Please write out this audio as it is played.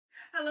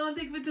Hello and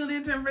thank you for tuning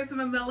in to Embracing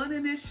My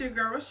Melanin. It's your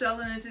girl Rochelle,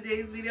 and in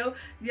today's video,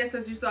 yes,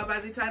 as you saw by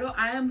the title,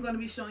 I am going to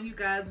be showing you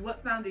guys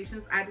what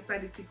foundations I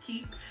decided to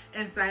keep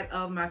inside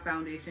of my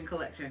foundation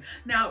collection.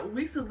 Now,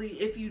 recently,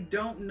 if you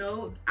don't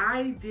know,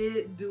 I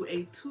did do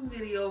a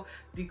 2-video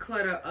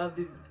declutter of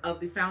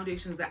the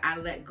foundations that I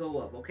let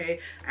go of, okay?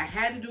 I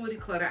had to do a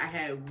declutter. I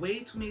had way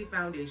too many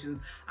foundations,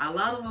 a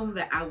lot of them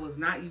that I was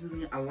not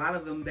using, a lot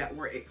of them that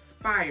were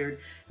expired,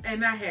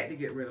 and I had to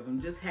get rid of them,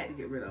 just had to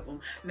get rid of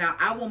them. Now,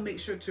 I will make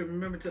sure to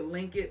remember to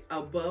link it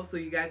above so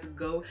you guys can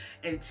go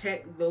and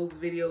check those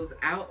videos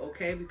out,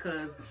 okay?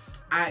 Because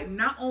I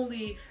not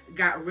only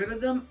got rid of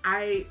them,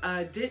 I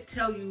did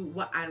tell you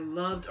what I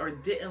loved or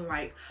didn't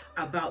like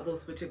about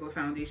those particular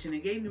foundations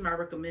and gave you my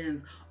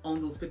recommends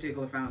on those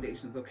particular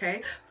foundations,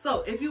 okay?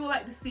 So if you would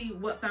like to see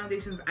what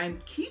foundations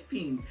I'm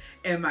keeping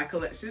in my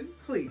collection,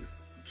 please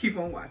keep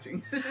on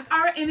watching. All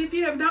right, and if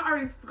you have not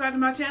already subscribed to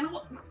my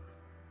channel,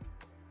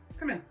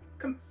 come in,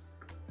 come.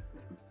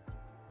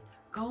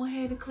 Go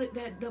ahead and click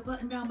the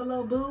button down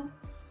below, boo.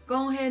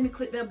 Go ahead and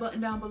click that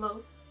button down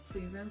below,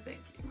 please and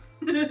thank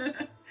you.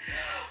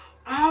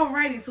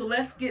 Alrighty, so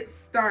let's get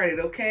started,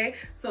 okay?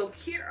 So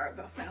here are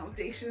the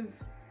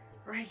foundations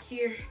right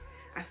here.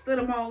 I stood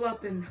them all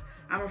up and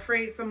I'm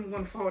afraid some are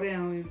gonna fall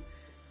down.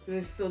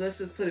 And so let's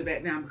just put it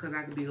back down because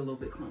I could be a little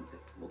bit clumsy,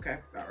 okay?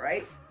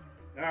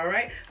 All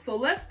right, so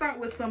let's start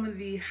with some of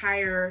the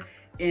higher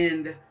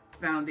end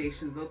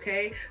foundations,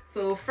 okay?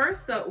 So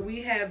first up,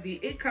 we have the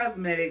It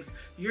Cosmetics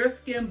Your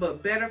Skin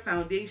But Better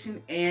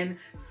Foundation and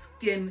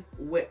skincare.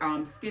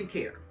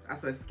 I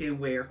said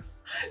skinwear.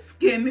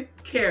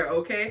 Skincare,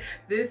 okay?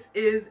 This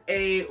is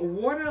a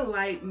water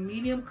light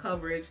medium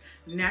coverage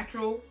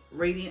natural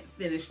radiant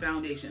finish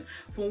foundation.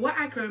 From what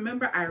I can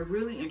remember, I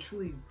really and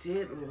truly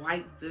did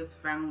like this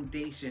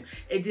foundation.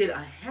 It did a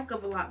heck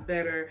of a lot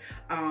better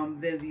than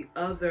the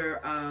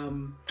other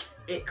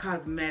It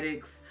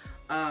Cosmetics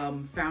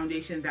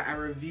foundation that I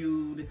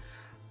reviewed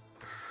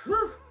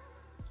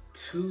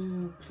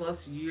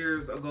 2+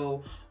 years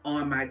ago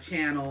on my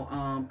channel,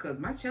 because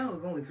my channel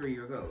is only 3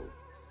 years old.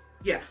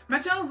 Yeah, my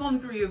channel is only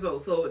 3 years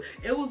old, so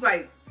it was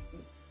like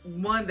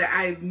one that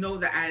I know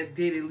that I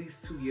did at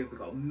least 2 years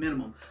ago,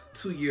 minimum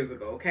 2 years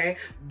ago, okay?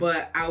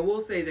 But I will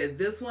say that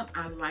this one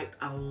I liked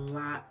a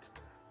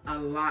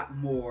lot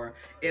more.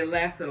 It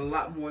lasted a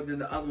lot more than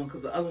the other one,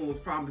 because the other one was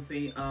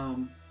promising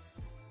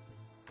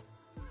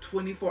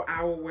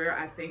 24-hour wear,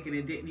 I think, and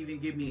it didn't even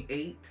give me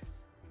 8.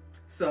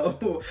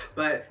 So,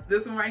 but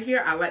this one right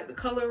here, I like the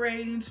color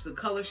range, the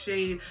color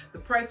shade, the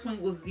price point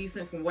was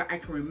decent from what I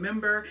can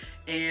remember,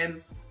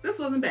 and this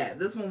wasn't bad.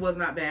 This one was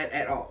not bad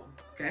at all,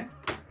 okay?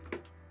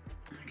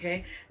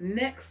 Okay,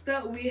 next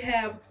up we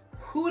have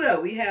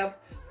Huda. We have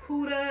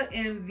Huda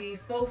in the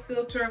Faux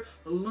Filter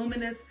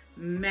Luminous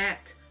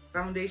Matte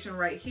Foundation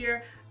right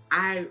here.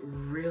 I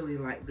really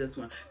like this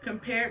one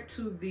compared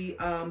to the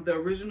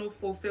original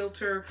Faux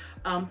Filter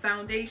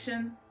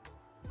foundation.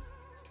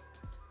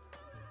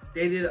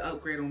 They did an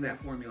upgrade on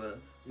that formula,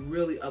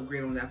 really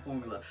upgrade on that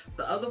formula.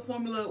 The other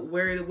formula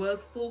where it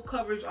was full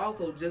coverage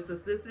also, just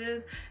as this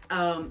is,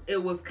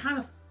 it was kind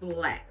of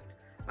flat,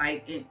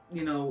 like it,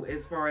 you know,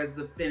 as far as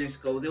the finish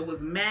goes. It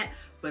was matte,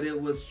 but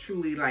it was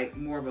truly like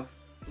more of a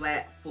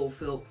flat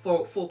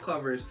full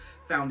coverage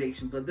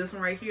foundation. But this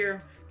one right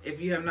here,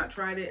 if you have not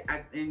tried it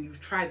and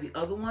you've tried the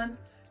other one,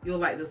 you'll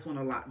like this one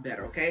a lot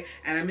better, okay?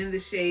 And I'm in the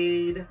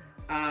shade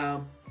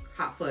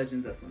Hot Fudge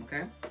in this one,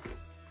 okay?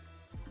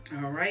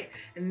 All right,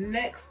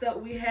 next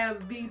up we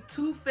have the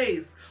Too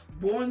Faced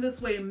Born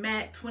This Way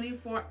Matte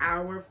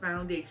 24-Hour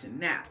Foundation.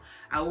 Now,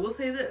 I will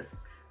say this.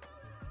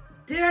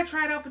 Did I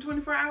try it out for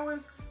 24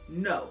 hours?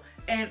 No.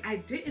 And I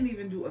didn't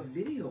even do a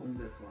video on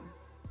this one.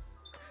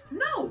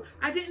 No,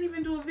 I didn't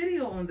even do a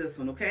video on this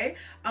one, okay?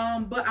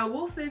 But I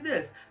will say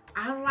this.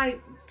 I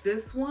like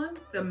this one,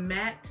 the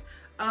matte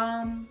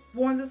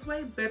Born This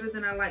Way, better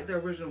than I like the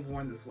original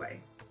Born This Way.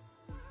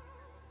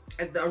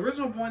 The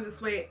original Born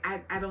This Way,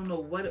 I don't know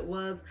what it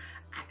was.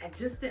 I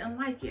just didn't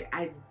like it.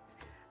 I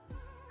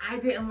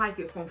didn't like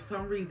it for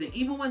some reason.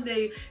 Even when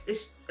they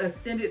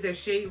extended their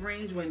shade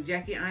range, when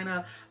Jackie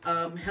Aina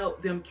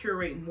helped them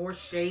curate more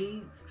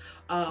shades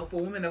for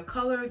women of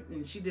color,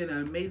 and she did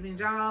an amazing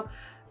job,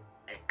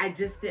 I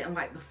just didn't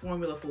like the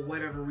formula for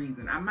whatever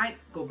reason. I might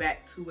go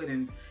back to it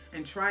and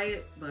try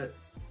it, but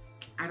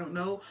I don't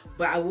know.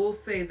 But I will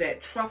say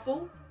that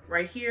Truffle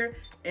right here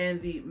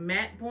and the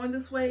matte Born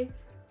This Way,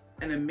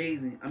 an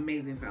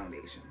amazing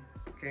foundation,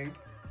 okay?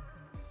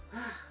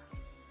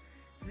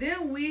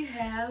 Then we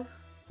have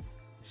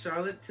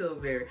Charlotte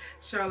Tilbury.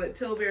 Charlotte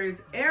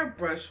Tilbury's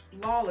Airbrush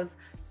Flawless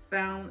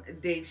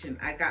Foundation.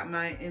 I got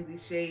mine in the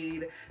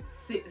shade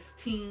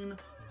 16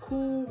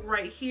 Cool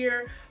right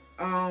here.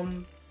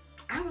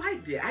 I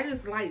liked it. I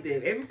just liked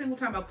it. Every single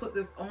time I put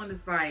this on,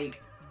 it's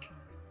like,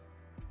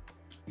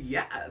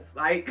 yes,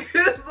 like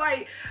it's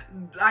like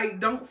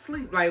don't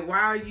sleep. Like, why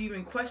are you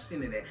even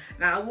questioning it?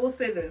 Now, I will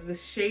say that the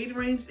shade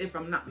range, if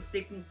I'm not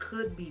mistaken,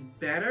 could be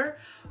better,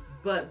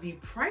 but the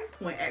price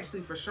point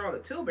actually for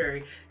Charlotte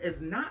Tilbury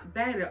is not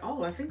bad at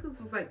all. I think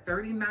this was like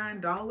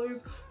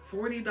 $39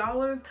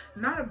 $40.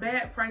 Not a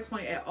bad price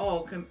point at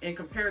all in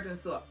comparison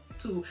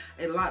to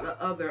a lot of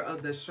other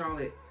of the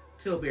Charlotte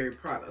Tilbury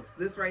products.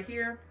 This right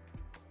here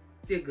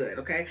did good,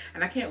 okay?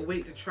 And I can't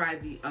wait to try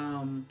the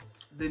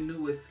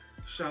newest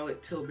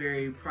Charlotte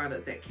Tilbury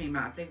product that came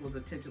out. I think it was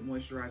a tinted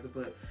moisturizer,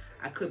 but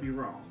I could be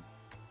wrong.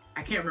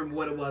 I can't remember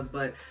what it was,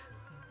 but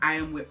I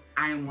am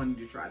wanting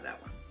to try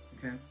that one,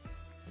 okay?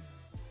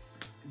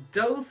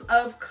 Dose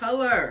of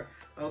Color,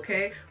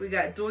 okay? We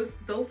got Dose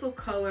of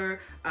Color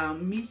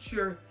Meet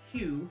Your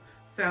Hue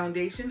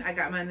foundation. I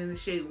got mine in the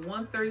shade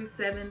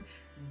 137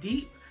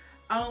 Deep.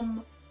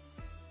 I'm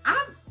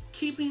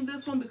keeping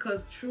this one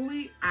because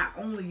truly I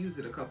only use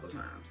it a couple of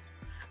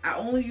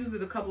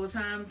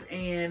times.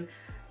 And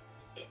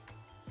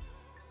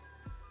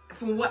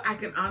from what I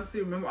can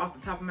honestly remember off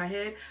the top of my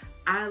head,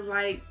 I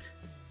liked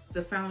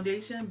the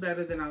foundation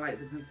better than I liked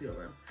the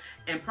concealer,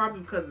 and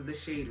probably because of the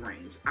shade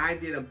range. I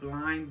did a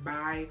blind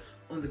buy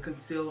on the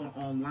concealer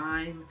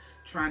online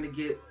trying to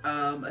get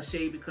a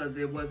shade because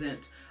there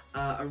wasn't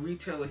a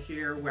retailer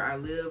here where I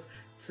live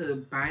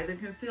to buy the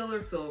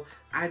concealer, so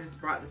I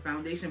just brought the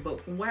foundation. But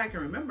from what I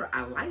can remember,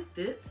 I liked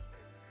it.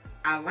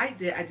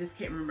 I just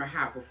can't remember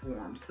how it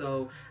performed.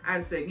 So I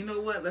said, you know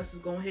what, let's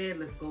just go ahead,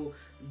 let's go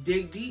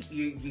dig deep.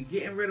 You're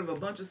getting rid of a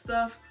bunch of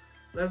stuff.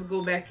 Let's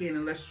go back in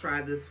and let's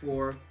try this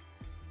for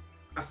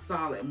a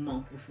solid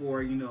month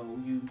before, you know,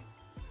 you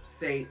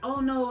say, oh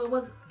no, it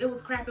was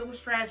crap, it was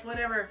trash,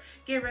 whatever,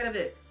 get rid of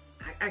it.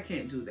 I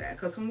can't do that,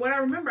 because from what I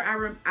remember,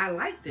 I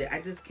liked it.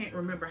 I just can't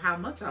remember how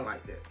much I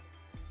liked it.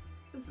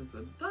 This is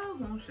a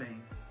doggone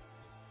shame.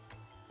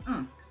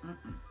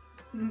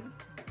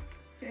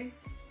 Okay.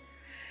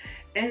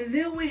 And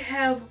then we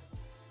have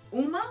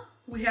Uma.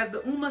 We have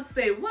the Uma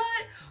Say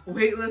What?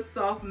 Weightless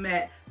Soft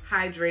Matte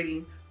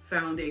Hydrating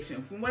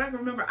Foundation. From what I can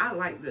remember, I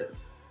like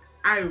this.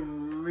 I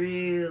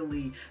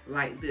really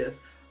like this.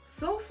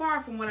 So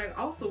far, from what I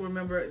also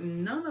remember,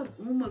 none of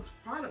Uma's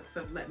products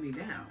have let me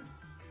down.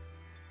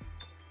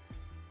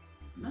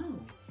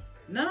 No.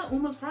 None of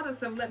Uma's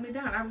products have let me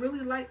down. I really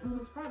like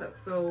Uma's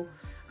products, so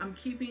I'm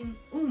keeping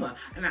Uma.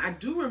 And I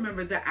do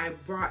remember that I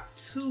brought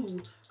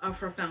 2 of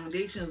her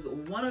foundations.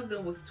 One of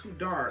them was too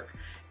dark,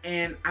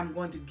 and I'm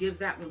going to give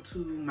that one to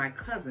my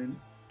cousin.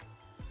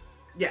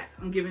 Yes,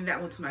 I'm giving that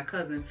one to my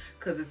cousin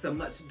because it's a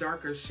much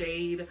darker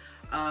shade,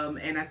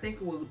 and I think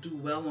it will do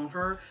well on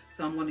her.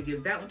 So I'm going to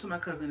give that one to my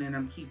cousin, and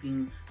I'm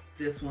keeping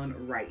this one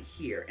right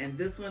here. And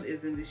this one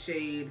is in the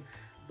shade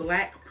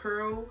Black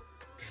Pearl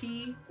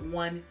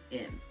T1N.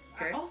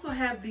 Okay. I also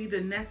have the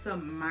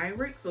Danessa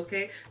Myrix,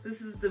 okay?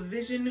 This is the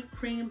Vision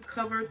Cream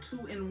Cover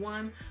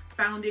 2-in-1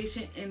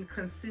 foundation and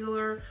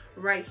concealer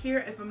right here.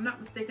 If I'm not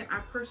mistaken, I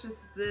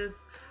purchased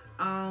this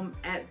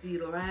at the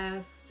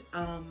last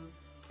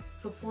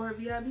Sephora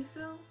VIB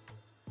sale,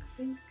 I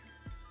think.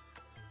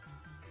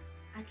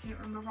 I can't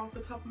remember off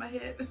the top of my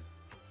head.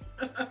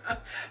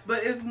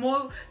 But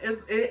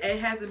it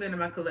hasn't been in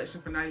my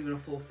collection for not even a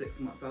full 6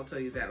 months, I'll tell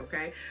you that,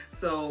 okay?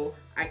 So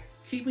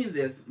keeping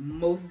this,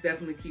 most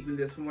definitely keeping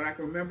this. From what I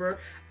can remember,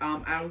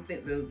 I don't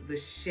think the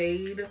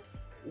shade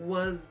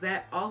was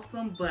that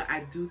awesome, but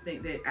I do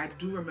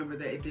remember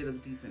that it did a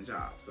decent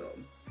job. So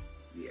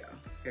yeah,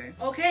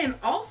 okay. And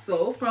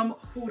also from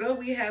Huda,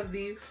 we have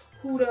the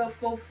Huda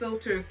Faux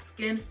Filter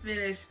Skin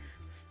Finish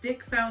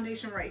Stick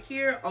Foundation right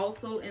here,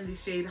 also in the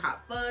shade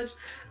Hot Fudge.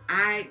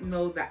 I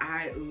know that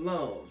I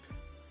loved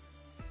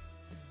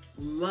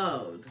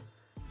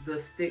the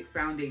stick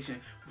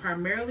foundation,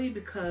 primarily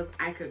because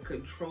I could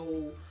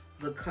control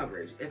the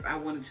coverage. If I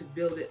wanted to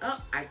build it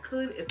up, I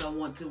could. If I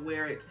want to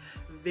wear it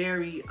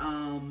very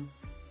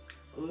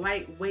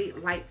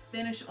lightweight, light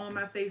finish on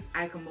my face,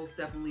 I can most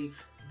definitely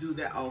do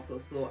that also.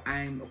 So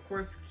I'm of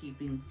course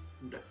keeping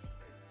Huda.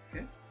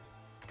 Okay.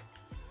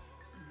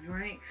 All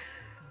right.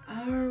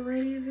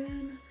 Alrighty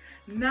then.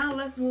 Now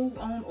let's move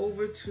on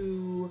over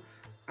to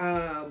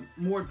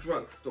more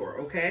drugstore.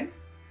 Okay.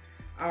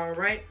 All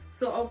right.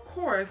 So of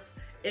course,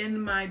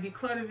 in my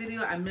declutter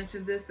video, I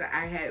mentioned this, that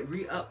I had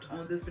re-upped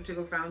on this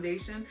particular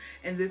foundation,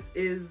 and this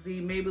is the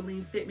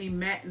Maybelline Fit Me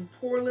Matte and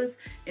Poreless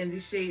in the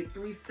shade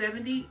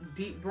 370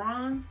 Deep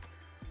Bronze.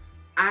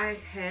 I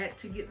had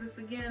to get this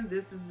again.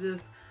 This is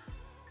just,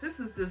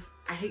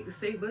 I hate to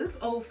say it, but it's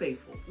Old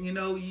Faithful. You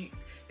know,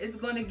 it's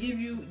going to give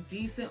you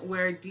decent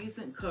wear,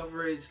 decent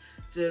coverage.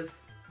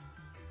 Just,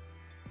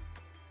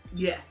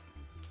 yes,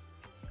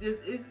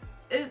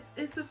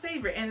 it's a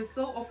favorite, and it's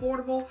so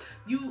affordable.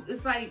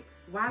 It's like,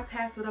 why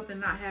pass it up and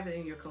not have it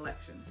in your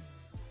collection?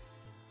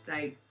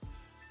 Like,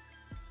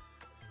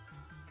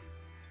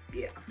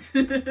 yeah.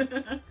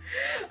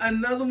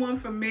 Another one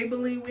from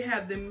Maybelline, we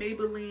have the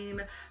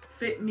Maybelline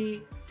Fit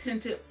Me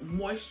Tinted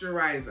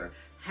Moisturizer.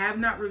 Have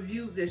not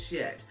reviewed this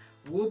yet.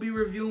 We'll be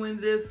reviewing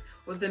this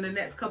within the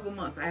next couple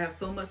months. I have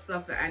so much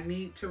stuff that I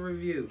need to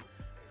review.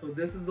 So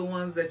this is the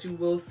ones that you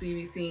will see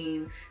me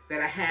seeing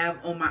that I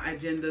have on my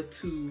agenda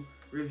to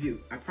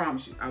review. I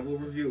promise you, I will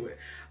review it.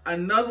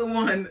 Another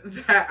one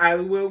that I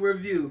will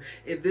review,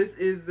 this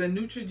is the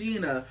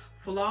Neutrogena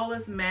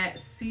Flawless Matte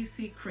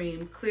CC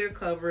Cream Clear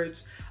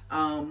Coverage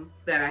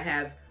that I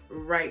have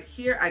right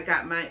here. I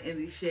got mine in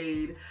the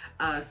shade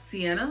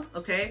Sienna,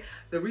 okay?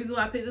 The reason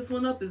why I picked this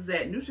one up is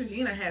that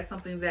Neutrogena had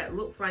something that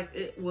looks like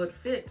it would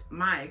fit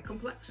my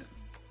complexion.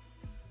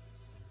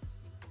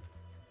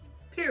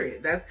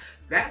 Period.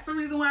 That's the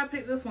reason why I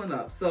picked this one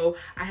up. So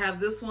I have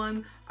this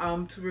one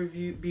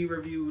to be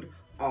reviewed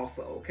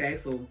also, okay?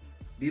 So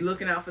be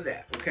looking out for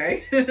that,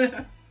 okay?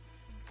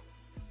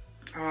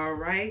 All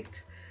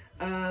right.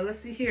 Let's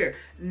see here.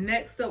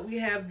 Next up, we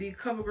have the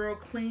CoverGirl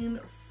Clean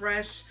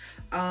Fresh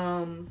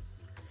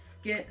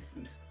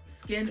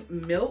Skin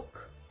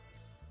Milk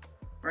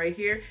right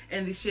here,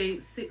 and the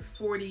shade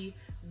 640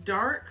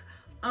 Dark.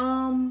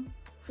 For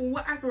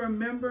what I can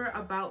remember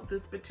about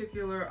this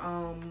particular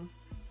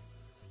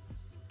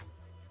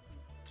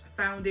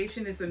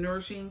foundation, it's a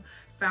nourishing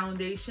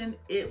foundation.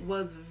 It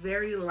was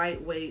very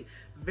lightweight,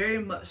 very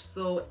much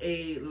so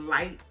a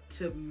light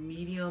to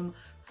medium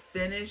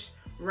finish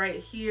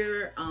right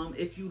here.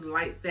 If you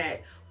like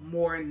that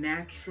more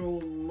natural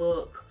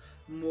look,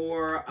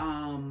 more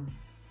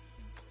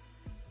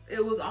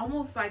it was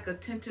almost like a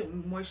tinted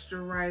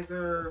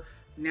moisturizer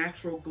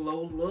natural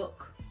glow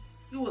look,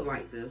 you would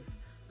like this.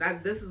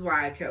 This is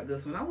why I kept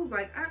this one. I was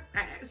like, I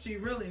actually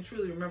really and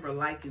truly remember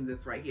liking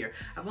this right here.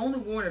 I've only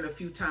worn it a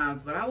few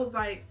times, but I was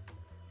like,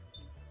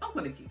 I'm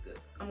gonna keep this.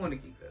 I'm gonna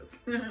keep this.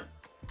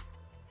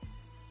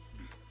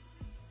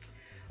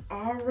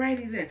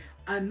 Alrighty then,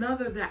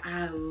 another that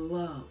I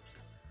loved,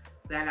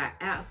 that I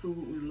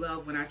absolutely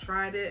loved when I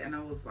tried it, and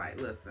I was like,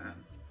 listen,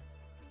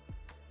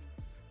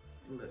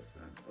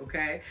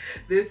 okay?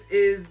 This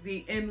is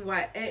the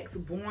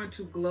NYX Born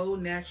to Glow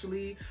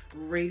Naturally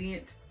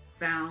Radiant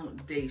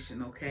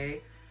Foundation,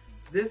 okay?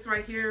 This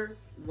right here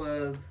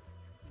was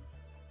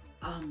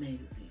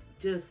amazing,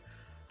 just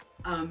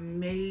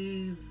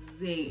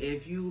amazing.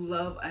 If you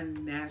love a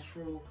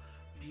natural,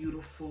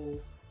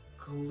 beautiful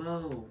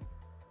glow.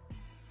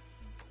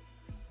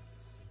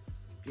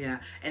 Yeah,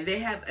 and they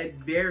have a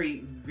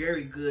very,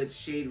 very good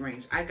shade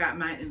range. I got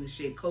mine in the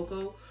shade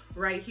Cocoa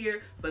right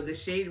here, but the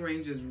shade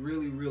range is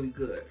really, really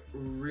good.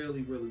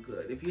 Really, really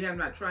good. If you have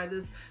not tried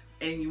this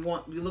and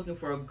you're looking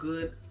for a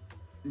good,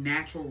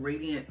 natural,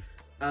 radiant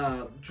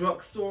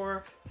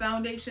drugstore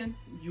foundation,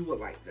 you would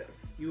like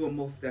this. You will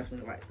most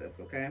definitely like this,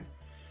 okay?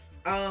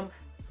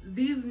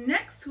 These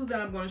next two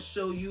that I'm going to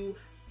show you,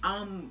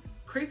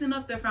 crazy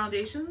enough, they're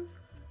foundations,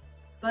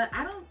 but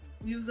I don't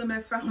use them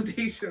as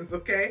foundations,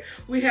 okay?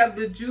 We have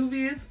the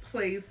Juvia's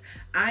Place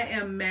I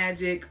Am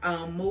Magic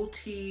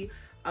multi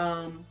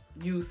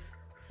use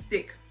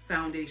stick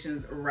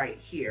foundations right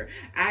here.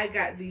 I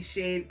got the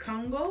shade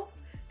Congo,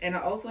 and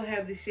I also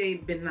have the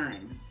shade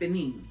Benin,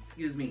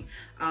 excuse me.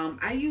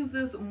 I use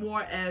this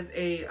more as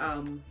a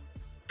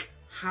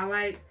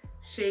highlight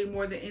shade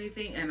more than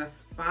anything, and a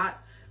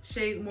spot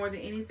shade more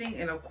than anything.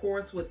 And of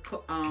course with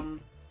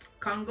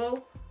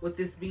Congo, with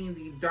this being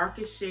the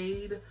darkest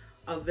shade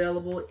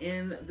available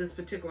in this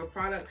particular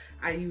product,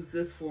 I use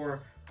this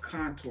for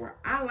contour.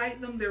 I like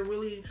them. They're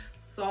really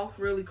soft,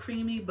 really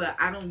creamy, but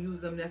I don't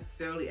use them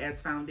necessarily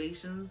as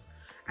foundations.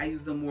 I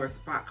use them more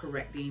spot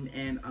correcting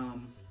and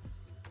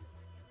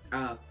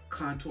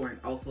contouring,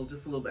 also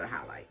just a little bit of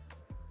highlight.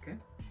 Okay.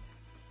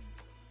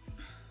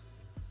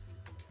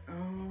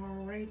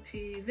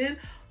 Alrighty, then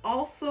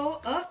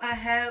also up I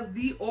have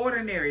The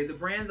Ordinary, the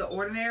brand The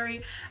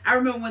Ordinary. I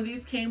remember when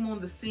these came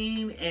on the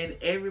scene and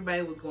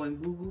everybody was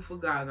going goo for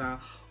gaga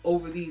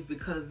over these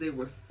because they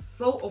were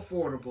so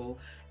affordable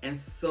and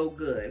so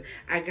good.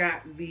 I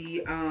got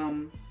the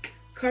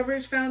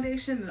coverage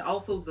foundation and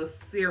also the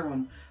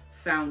serum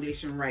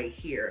foundation right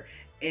here,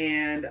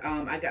 and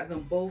I got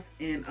them both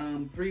in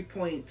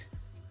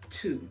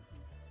 3.2.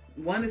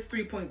 One is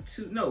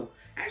 3.2, no,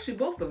 actually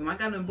both of them, I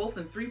got them both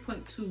in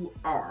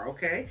 3.2R,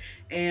 okay?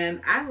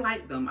 And I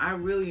like them. I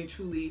really and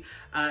truly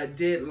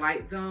did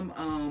like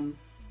them.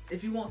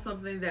 If you want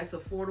something that's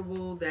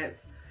affordable,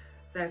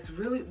 that's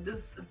really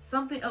just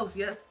something else,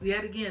 yes,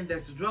 yet again,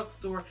 that's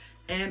drugstore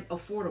and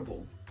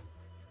affordable.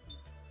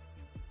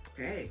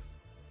 Okay.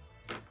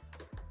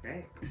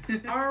 Okay.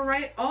 All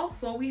right.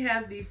 Also, we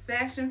have the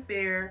Fashion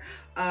Fair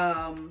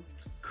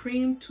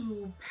Cream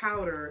to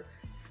Powder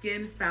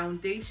Skin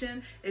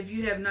Foundation. If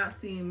you have not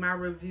seen my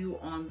review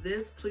on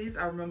this, please,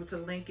 I remember to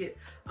link it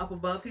up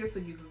above here so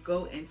you can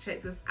go and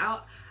check this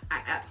out.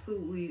 I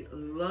absolutely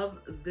love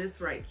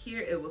this right here.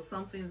 It was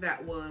something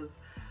that was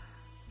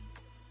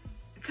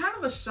kind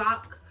of a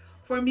shock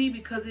for me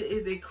because it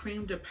is a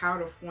cream to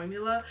powder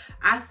formula.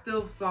 I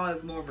still saw it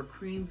as more of a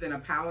cream than a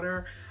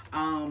powder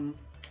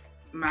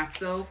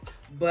myself,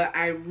 but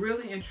I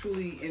really and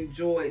truly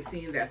enjoyed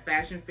seeing that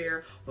Fashion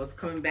Fair was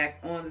coming back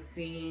on the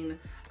scene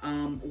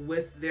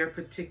with their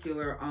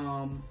particular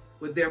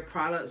with their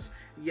products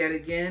yet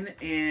again,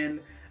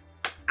 and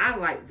I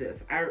like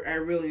this. I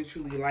really and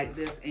truly like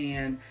this,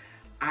 and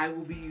I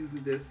will be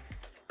using this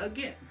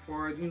again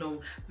for, you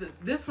know,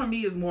 this for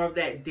me is more of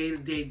that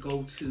day-to-day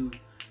go-to,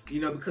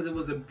 you know, because it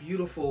was a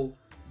beautiful,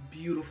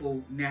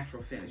 beautiful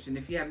natural finish. And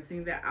if you haven't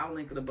seen that, I'll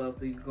link it above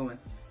so you can go and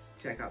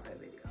check out that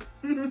video.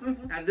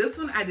 Now this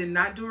one I did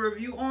not do a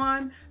review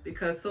on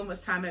because so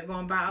much time had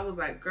gone by. I was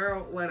like,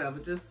 girl, whatever,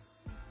 just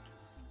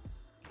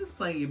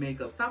playing your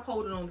makeup. Stop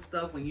holding on to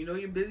stuff when you know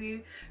you're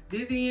busy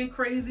and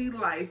crazy.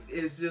 Life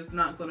is just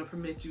not going to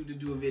permit you to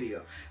do a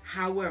video.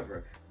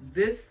 However,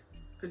 this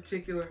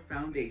particular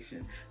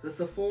foundation, the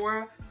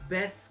Sephora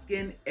Best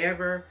Skin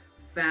Ever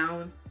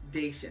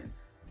Foundation.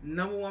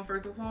 Number one,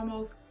 first and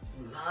foremost,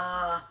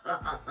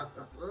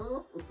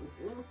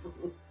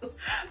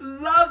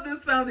 love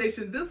this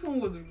foundation. This one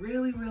was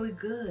really, really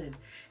good.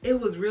 It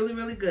was really,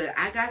 really good.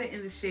 I got it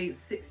in the shade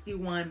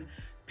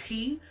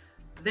 61P.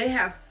 They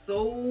have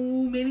so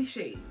many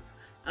shades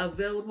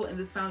available in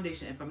this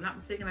foundation. If I'm not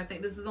mistaken, I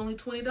think this is only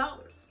 $20.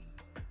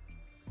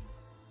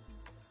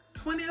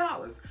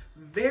 $20.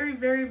 Very,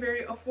 very,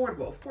 very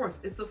affordable. Of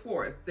course, it's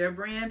Sephora. Their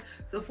brand,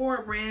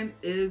 Sephora brand,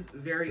 is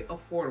very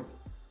affordable.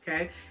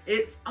 Okay,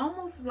 it's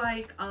almost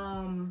like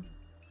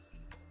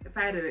if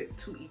I had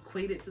to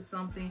equate it to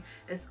something,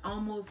 it's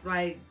almost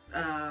like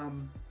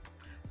Morphe.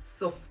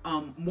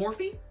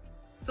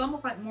 It's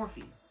almost like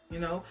Morphe, you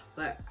know,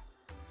 but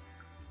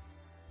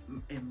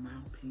in my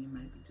opinion,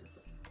 might be just a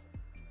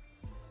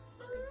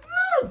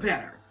little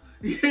better,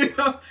 you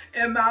know,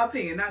 in my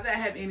opinion. Not that I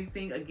have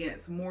anything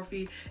against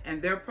Morphe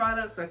and their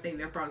products. I think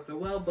their products are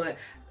well, but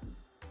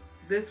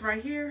this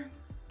right here,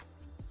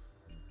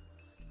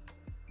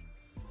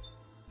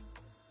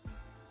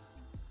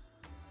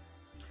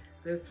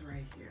 this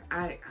right here, oh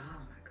my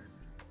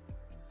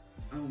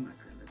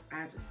goodness,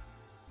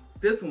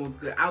 this one was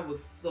good. I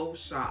was so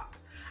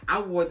shocked.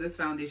 I wore this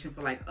foundation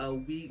for like a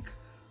week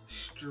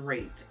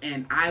straight,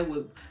 and I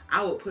would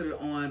put it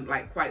on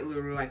like quite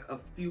literally like a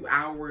few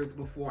hours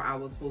before I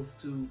was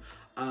supposed to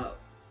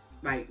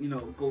like, you know,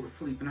 go to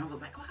sleep. And I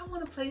was like, oh, I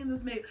want to play in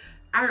this makeup.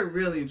 I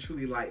really and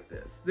truly like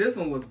this. This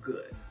one was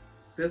good.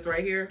 This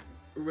right here,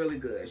 really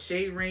good.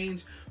 Shade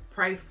range,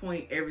 price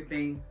point,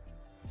 everything.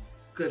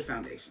 Good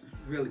foundation.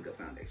 Really good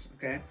foundation.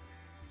 Okay.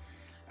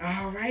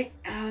 All right.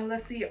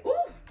 Let's see. Ooh.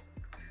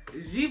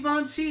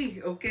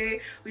 Givenchy, okay?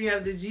 We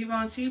have the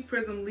Givenchy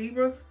Prism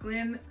Libra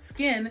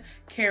Skin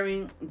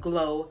Caring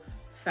Glow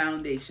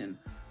Foundation.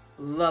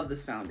 Love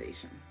this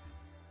foundation.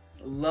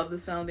 Love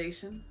this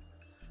foundation.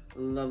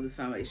 Love this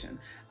foundation.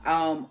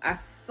 I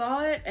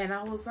saw it and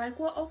I was like,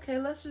 well, okay,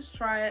 let's just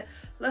try it.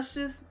 Let's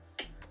just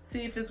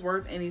see if it's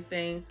worth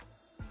anything.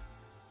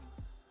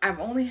 I've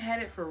only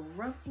had it for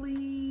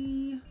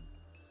roughly,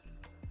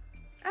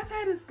 I've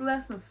had this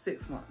less than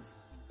 6 months.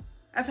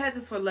 I've had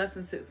this for less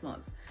than 6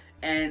 months.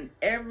 And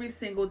every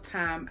single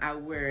time I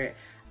wear it,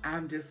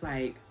 I'm just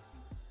like,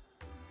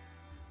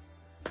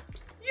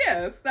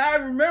 yes, I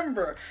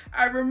remember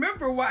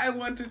why I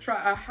wanted to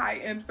try a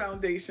high-end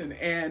foundation,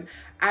 and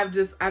I've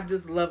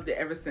just loved it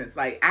ever since.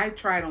 Like, I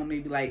tried on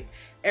maybe like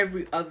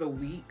every other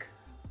week,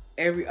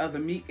 every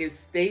other week. It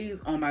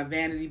stays on my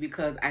vanity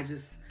because I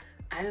just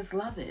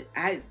love it.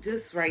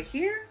 Right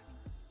here,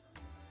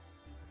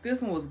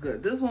 this one was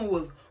good. This one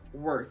was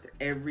worth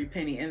every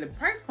penny, and the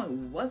price point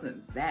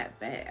wasn't that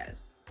bad.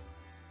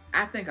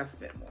 I think I've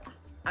spent more.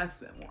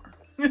 Next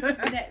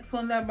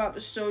one that I'm about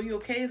to show you,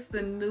 okay, it's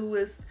the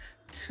newest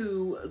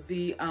to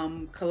the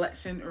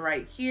collection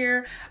right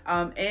here,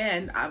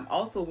 and I'm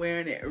also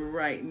wearing it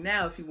right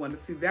now. If you want to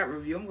see that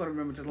review, I'm going to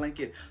remember to link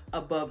it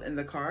above in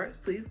the cards.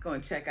 Please go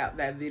and check out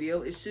that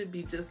video. It should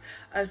be just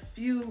a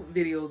few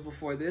videos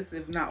before this,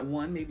 if not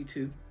one, maybe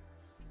two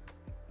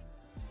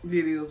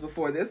videos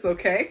before this,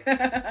 okay?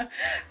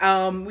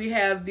 We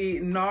have the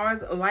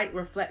Nars Light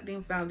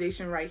Reflecting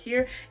Foundation right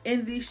here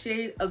in the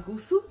shade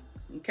Iguacu,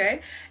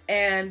 okay?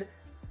 And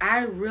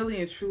I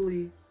really and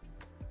truly,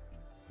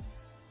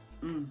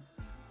 I'm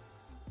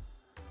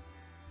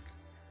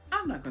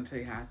not going to tell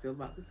you how I feel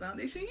about this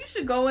foundation. You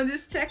should go and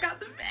just check out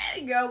the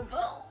video.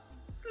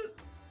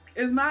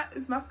 Is my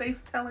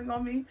face telling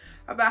on me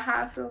about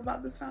how I feel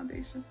about this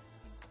foundation?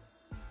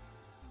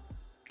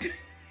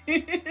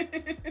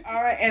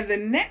 All right, and the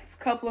next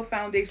couple of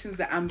foundations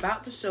that I'm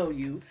about to show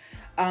you,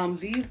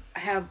 these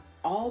have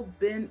all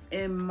been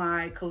in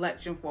my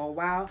collection for a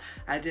while.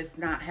 I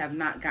just have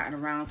not gotten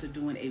around to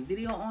doing a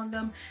video on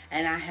them,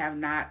 and I have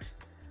not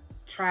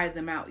tried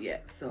them out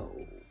yet.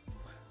 So,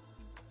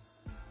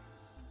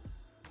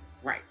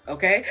 right,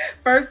 okay.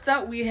 First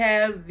up, we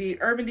have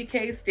the Urban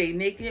Decay Stay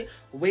Naked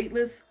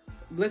Weightless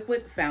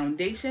Liquid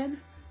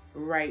Foundation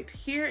right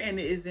here, and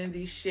it is in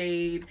the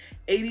shade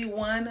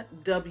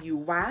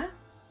 81WY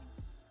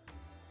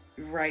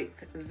right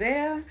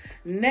there.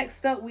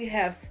 Next up, we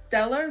have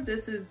Stellar.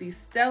 This is the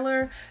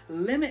Stellar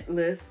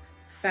Limitless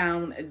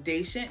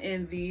Foundation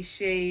in the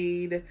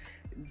shade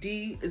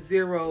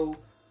D02.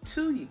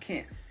 You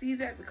can't see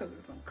that because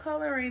there's no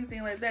color or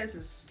anything like that. It's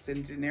just a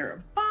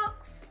generic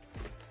box.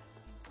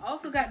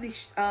 Also got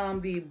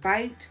the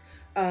Bite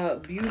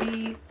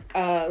Beauty,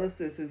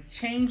 this is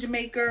Change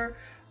Maker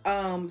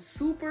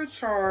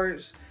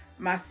Supercharged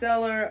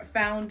Micellar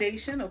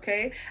Foundation,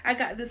 okay? I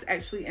got this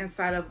actually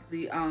inside of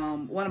the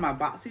one of my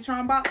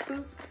BoxyCharm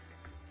boxes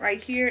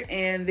right here,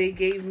 and they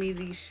gave me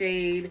the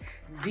shade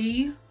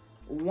D1.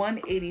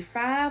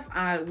 185.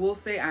 I will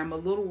say I'm a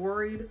little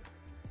worried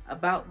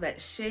about that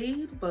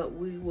shade, but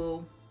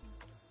we'll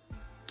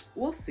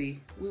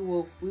see. We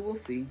will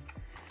see.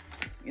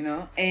 You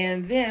know,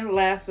 and then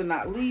last but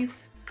not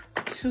least,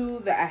 two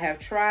that I have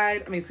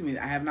tried. I mean, excuse me,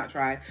 I have not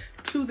tried.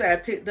 Two that I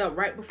picked up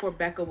right before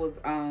Becca was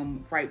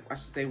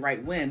right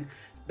when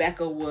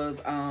Becca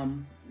was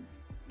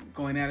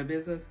going out of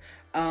business.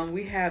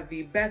 We have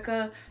the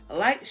Becca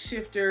Light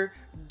Shifter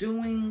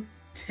Doing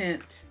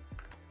Tint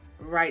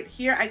right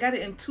here. I got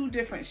it in two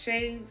different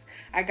shades.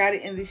 I got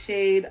it in the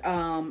shade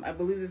I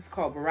believe this is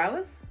called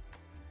Borealis,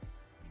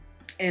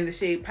 in the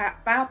shade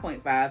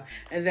 5.5,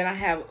 and then I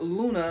have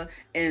Luna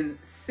in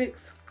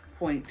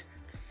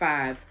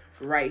 6.5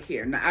 right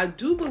here. Now I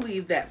do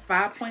believe that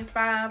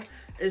 5.5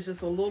 is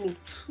just a little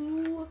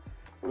too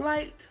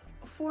light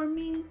for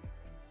me.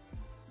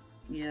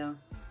 Yeah,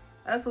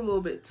 that's a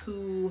little bit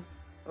too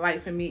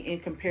light for me in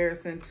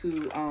comparison to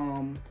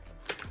the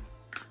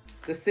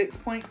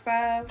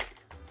 6.5.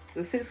 The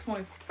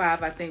 6.5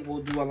 I think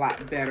will do a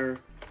lot better.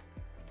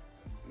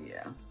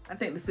 Yeah, I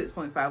think the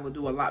 6.5 will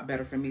do a lot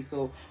better for me.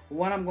 So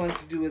what I'm going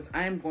to do is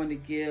I'm going to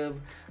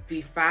give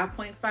the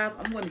 5.5.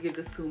 I'm going to give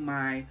this to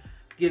my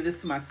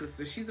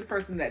sister. She's a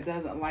person that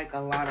doesn't like a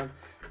lot of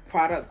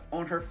product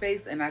on her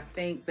face, and I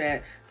think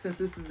that since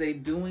this is a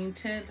doing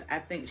tint, I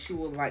think she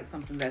will like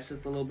something that's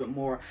just a little bit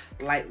more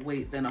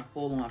lightweight than a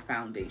full-on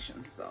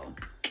foundation. So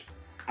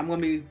I'm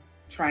going to be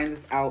trying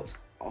this out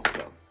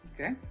also.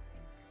 Okay.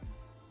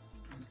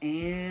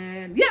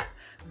 And yeah,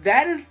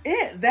 that is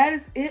it. That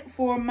is it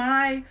for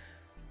my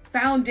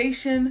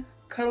foundation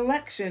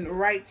collection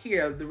right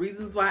here. The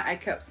reasons why I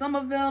kept some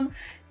of them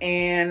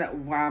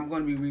and why I'm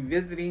going to be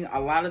revisiting a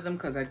lot of them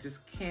because I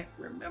just can't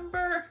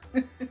remember,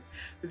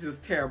 which is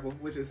terrible,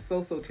 which is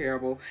so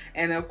terrible.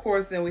 And of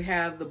course, then we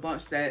have the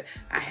bunch that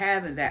I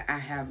have and that I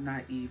have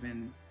not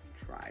even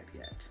tried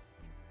yet.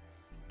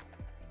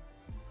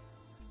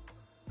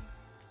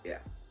 Yeah.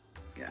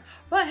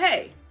 But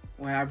hey,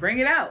 when I bring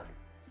it out,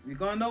 you're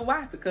gonna know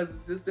why, because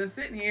it's just been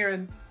sitting here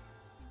and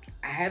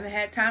I haven't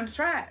had time to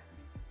try it.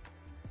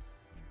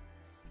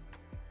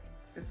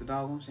 It's a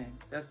doggone shame.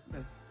 It's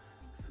a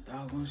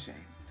doggone shame.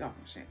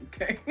 Doggone shame.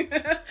 Okay.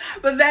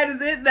 But that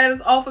is it. That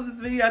is all for this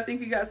video. I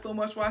thank you guys so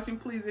much for watching.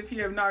 Please, if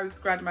you have not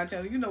subscribed to my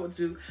channel, you know what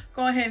to do.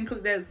 Go ahead and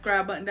click that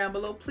subscribe button down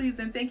below, please,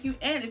 and thank you.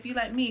 And if you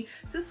like me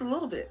just a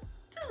little bit,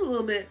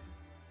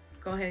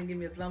 go ahead and give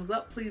me a thumbs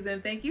up, please,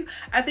 and thank you.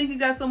 I thank you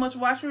guys so much for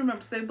watching.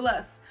 Remember to stay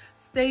blessed,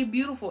 stay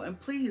beautiful, and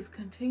please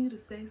continue to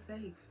stay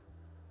safe.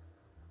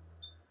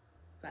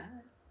 Bye.